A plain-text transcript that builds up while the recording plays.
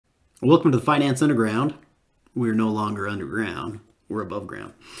Welcome to the Finance Underground. We're no longer underground, we're above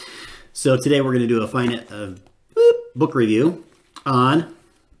ground. So today we're going to do a book review on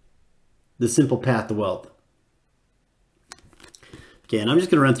The Simple Path to Wealth. Okay, and I'm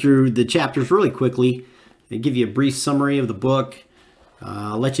just going to run through the chapters really quickly and give you a brief summary of the book.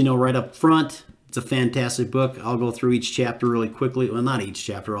 I'll let you know right up front, it's a fantastic book. I'll go through each chapter really quickly. Well, not each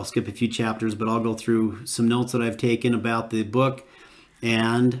chapter, I'll skip a few chapters, but I'll go through some notes that I've taken about the book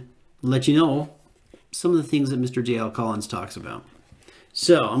and let you know some of the things that Mr. J.L. Collins talks about.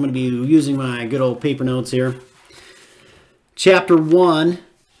 So I'm going to be using my good old paper notes here. Chapter 1,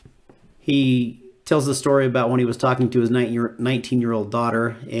 he tells the story about when he was talking to his 19-year-old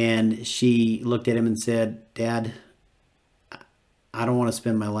daughter, and she looked at him and said, "Dad, I don't want to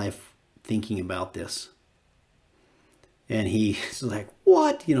spend my life thinking about this." And he's like,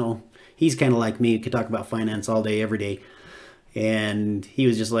 "What?" You know, he's kind of like me, could talk about finance all day, every day. And he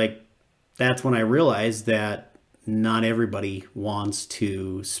was just like, that's when I realized that not everybody wants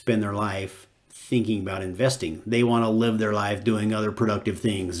to spend their life thinking about investing. They want to live their life doing other productive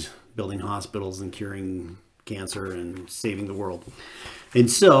things, building hospitals and curing cancer and saving the world.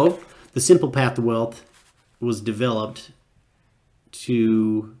 And so The Simple Path to Wealth was developed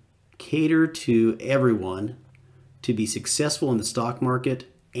to cater to everyone to be successful in the stock market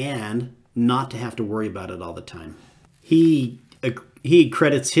and not to have to worry about it all the time. He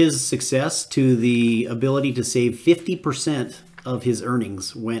credits his success to the ability to save 50% of his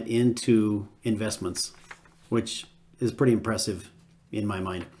earnings went into investments, which is pretty impressive in my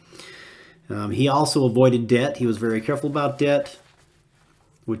mind. He also avoided debt. He was very careful about debt,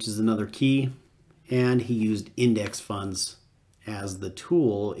 which is another key. And he used index funds as the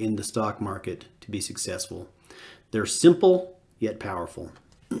tool in the stock market to be successful. They're simple yet powerful.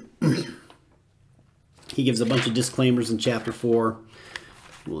 He gives a bunch of disclaimers in chapter 4.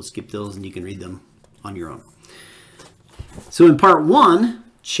 We'll skip those and you can read them on your own. So in part 1,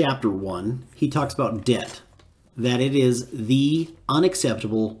 chapter 1, he talks about debt, that it is the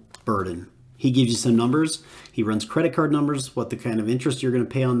unacceptable burden. He gives you some numbers. He runs credit card numbers, what the kind of interest you're going to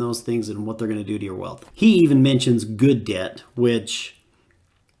pay on those things and what they're going to do to your wealth. He even mentions good debt, which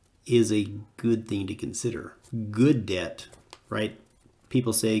is a good thing to consider. Good debt, right?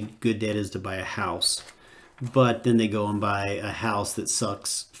 People say good debt is to buy a house, but then they go and buy a house that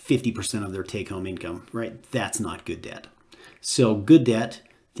sucks 50% of their take-home income, right? That's not good debt. So good debt,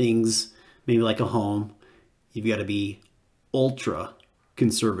 things maybe like a home, you've got to be ultra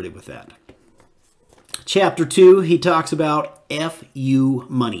conservative with that. Chapter 2, he talks about FU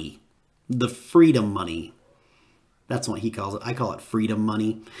money, the freedom money. That's what he calls it. I call it freedom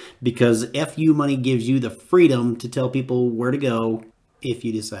money because FU money gives you the freedom to tell people where to go if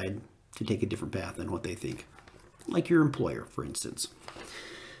you decide to take a different path than what they think. Like your employer, for instance.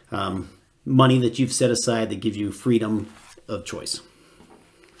 Money that you've set aside that gives you freedom of choice.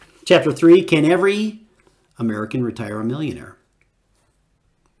 Chapter 3, can every American retire a millionaire?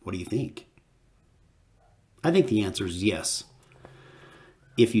 What do you think? I think the answer is yes.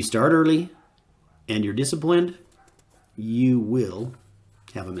 If you start early and you're disciplined, you will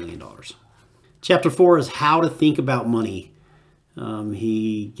have $1 million. Chapter 4 is how to think about money.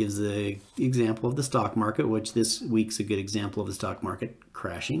 He gives the example of the stock market, which this week's a good example of the stock market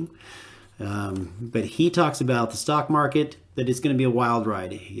crashing. But he talks about the stock market, that it's going to be a wild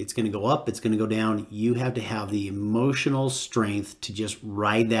ride. It's going to go up, it's going to go down. You have to have the emotional strength to just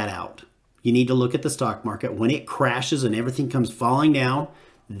ride that out. You need to look at the stock market. When it crashes and everything comes falling down,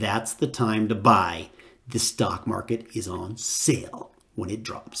 that's the time to buy. The stock market is on sale when it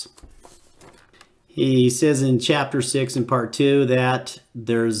drops. He says in chapter 6 in part 2 that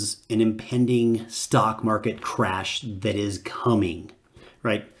there's an impending stock market crash that is coming,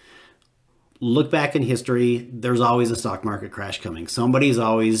 right? Look back in history, there's always a stock market crash coming. Somebody's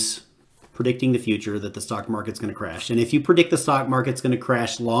always predicting the future that the stock market's going to crash. And if you predict the stock market's going to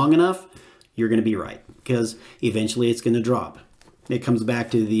crash long enough, you're going to be right because eventually it's going to drop. It comes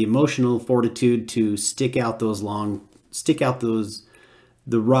back to the emotional fortitude to stick out the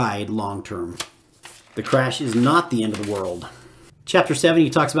ride long term. The crash is not the end of the world. Chapter 7, he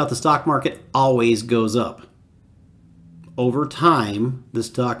talks about the stock market always goes up. Over time, the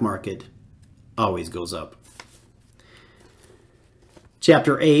stock market always goes up.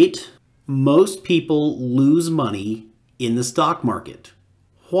 Chapter 8, most people lose money in the stock market.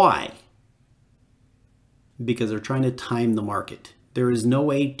 Why? Because they're trying to time the market. There is no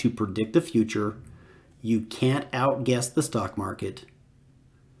way to predict the future. You can't outguess the stock market.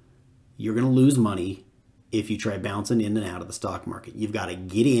 You're going to lose money if you try bouncing in and out of the stock market. You've got to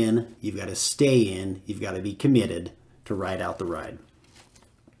get in, you've got to stay in, you've got to be committed to ride out the ride.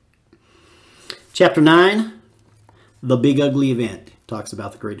 Chapter 9, The Big Ugly Event. Talks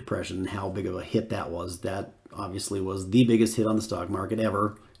about the Great Depression and how big of a hit that was. That obviously was the biggest hit on the stock market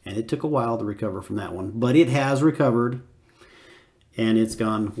ever, and it took a while to recover from that one. But it has recovered, and it's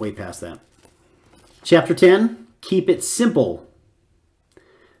gone way past that. Chapter 10, Keep It Simple.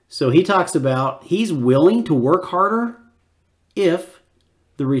 So he talks about he's willing to work harder if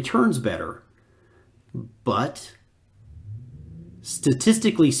the return's better. But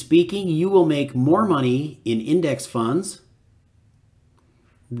statistically speaking, you will make more money in index funds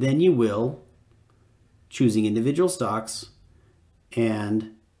than you will choosing individual stocks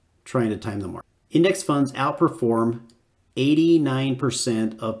and trying to time the market. Index funds outperform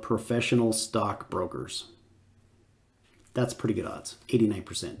 89% of professional stock brokers. That's pretty good odds.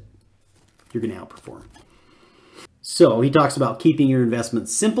 89%. You're going to outperform. So he talks about keeping your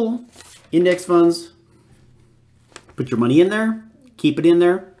investments simple. Index funds, put your money in there, keep it in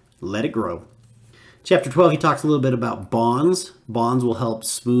there, let it grow. Chapter 12, he talks a little bit about bonds. Bonds will help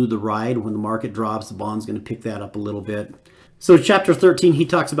smooth the ride. When the market drops, the bond's going to pick that up a little bit. So chapter 13, he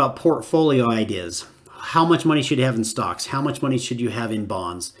talks about portfolio ideas. How much money should you have in stocks? How much money should you have in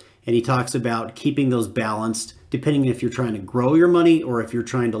bonds? And he talks about keeping those balanced, depending if you're trying to grow your money or if you're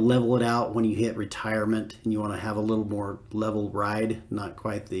trying to level it out when you hit retirement and you want to have a little more level ride, not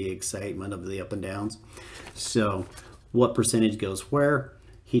quite the excitement of the up and downs. So what percentage goes where?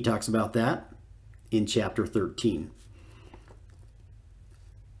 He talks about that in chapter 13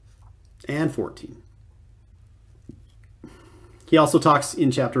 and 14. He also talks in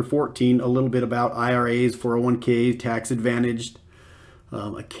chapter 14 a little bit about IRAs, 401k, tax advantaged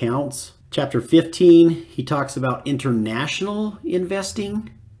accounts. Chapter 15, he talks about international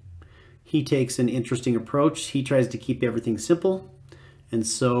investing. He takes an interesting approach. He tries to keep everything simple. And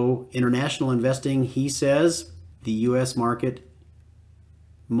so international investing, he says, the U.S. market,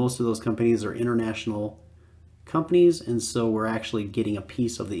 most of those companies are international companies. And so we're actually getting a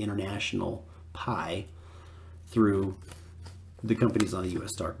piece of the international pie through the companies on the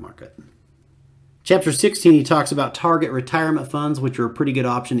U.S. stock market. Chapter 16, he talks about target retirement funds, which are a pretty good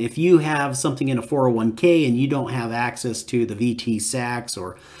option. If you have something in a 401k and you don't have access to the VT Sachs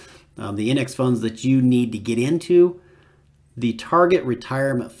or the index funds that you need to get into, the target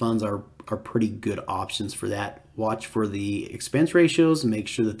retirement funds are pretty good options for that. Watch for the expense ratios and make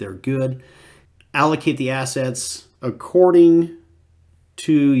sure that they're good. Allocate the assets according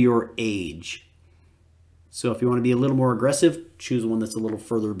to your age. So if you want to be a little more aggressive, choose one that's a little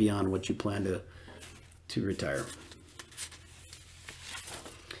further beyond what you plan to retire.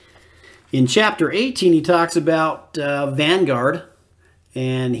 In chapter 18, he talks about Vanguard,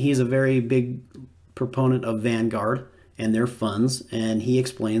 and he's a very big proponent of Vanguard and their funds, and he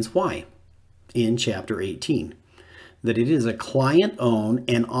explains why in chapter 18, that it is a client-owned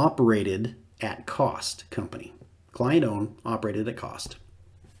and operated at cost company. Client-owned, operated at cost.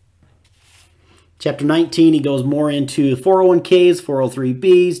 Chapter 19, he goes more into 401ks,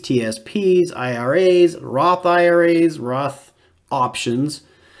 403bs, TSPs, IRAs, Roth options,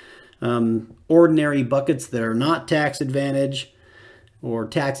 ordinary buckets that are not tax advantage, or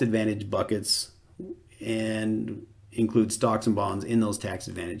tax advantage buckets, and include stocks and bonds in those tax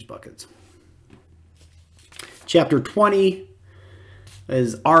advantage buckets. Chapter 20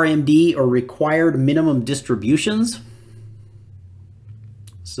 is RMD, or required minimum distributions.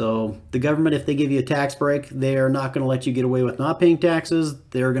 So the government, if they give you a tax break, they are not going to let you get away with not paying taxes.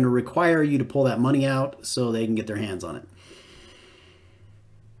 They're going to require you to pull that money out so they can get their hands on it.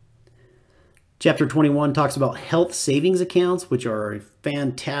 Chapter 21 talks about health savings accounts, which are a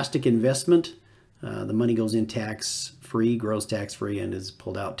fantastic investment. The money goes in tax-free, grows tax-free, and is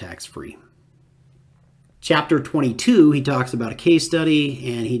pulled out tax-free. Chapter 22, he talks about a case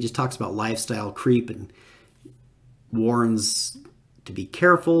study, and he just talks about lifestyle creep and warns to be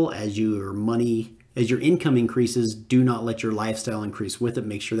careful as your income increases. Do not let your lifestyle increase with it.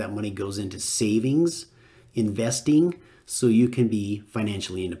 Make sure that money goes into savings, investing, so you can be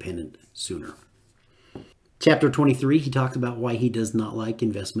financially independent sooner. Chapter 23, he talks about why he does not like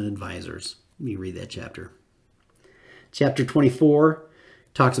investment advisors. Let me read that chapter. Chapter 24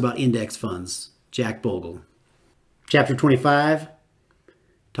 talks about index funds. Jack Bogle. Chapter 25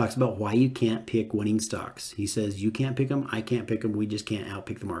 talks about why you can't pick winning stocks. He says you can't pick them, I can't pick them, we just can't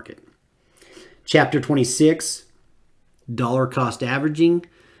outpick the market. Chapter 26, dollar cost averaging.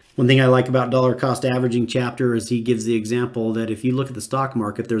 One thing I like about dollar cost averaging chapter is he gives the example that if you look at the stock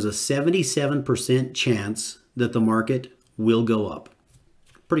market, there's a 77% chance that the market will go up.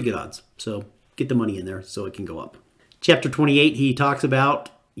 Pretty good odds. So get the money in there so it can go up. Chapter 28, he talks about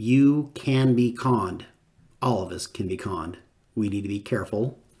you can be conned. All of us can be conned. We need to be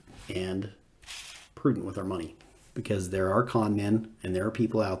careful and prudent with our money, because there are con men and there are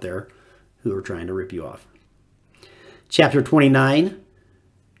people out there who are trying to rip you off. Chapter 29,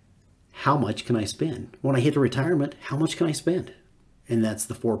 how much can I spend? When I hit retirement, how much can I spend? And that's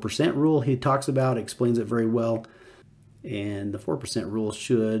the 4% rule he talks about, explains it very well. And the 4% rule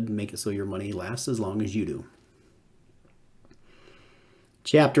should make it so your money lasts as long as you do.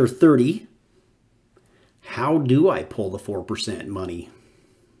 Chapter 30, how do I pull the 4% money?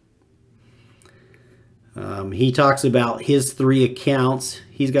 He talks about his 3 accounts.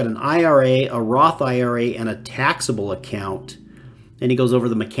 He's got an IRA, a Roth IRA, and a taxable account. And he goes over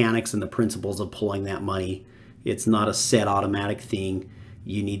the mechanics and the principles of pulling that money. It's not a set automatic thing.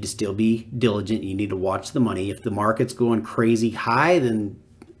 You need to still be diligent. You need to watch the money. If the market's going crazy high, then,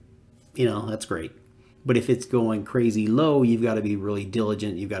 that's great. But if it's going crazy low, you've got to be really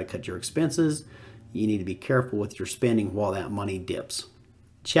diligent. You've got to cut your expenses. You need to be careful with your spending while that money dips.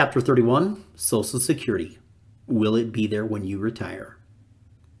 Chapter 31, Social Security. Will it be there when you retire?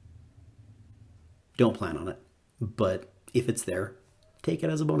 Don't plan on it. But if it's there, take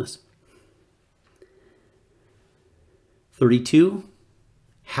it as a bonus. 32,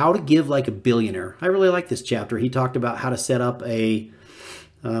 how to give like a billionaire. I really like this chapter. He talked about how to set up a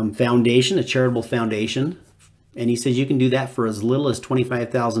foundation, a charitable foundation. And he says you can do that for as little as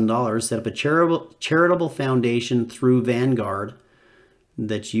 $25,000. Set up a charitable foundation through Vanguard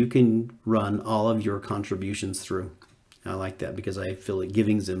that you can run all of your contributions through. I like that because I feel that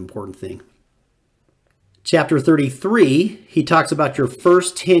giving is an important thing. Chapter 33, he talks about your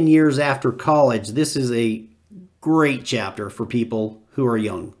first 10 years after college. This is a great chapter for people who are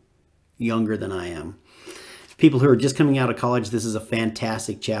younger than I am. People who are just coming out of college, this is a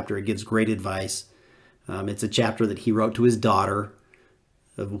fantastic chapter. It gives great advice. It's a chapter that he wrote to his daughter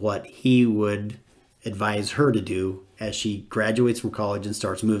of what he would advise her to do as she graduates from college and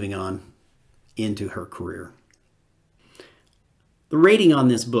starts moving on into her career. The rating on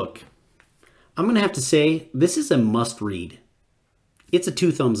this book, I'm going to have to say this is a must read. It's a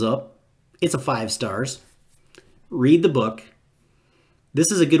 2 thumbs up. It's a 5 stars. Read the book.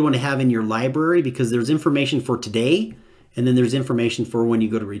 This is a good one to have in your library because there's information for today and then there's information for when you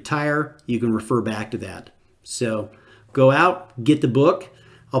go to retire. You can refer back to that. So go out, get the book.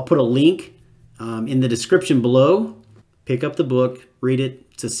 I'll put a link in the description below. Pick up the book, read it.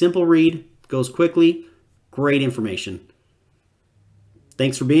 It's a simple read, goes quickly, great information.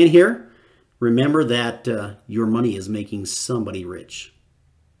 Thanks for being here. Remember that your money is making somebody rich.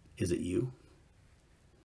 Is it you?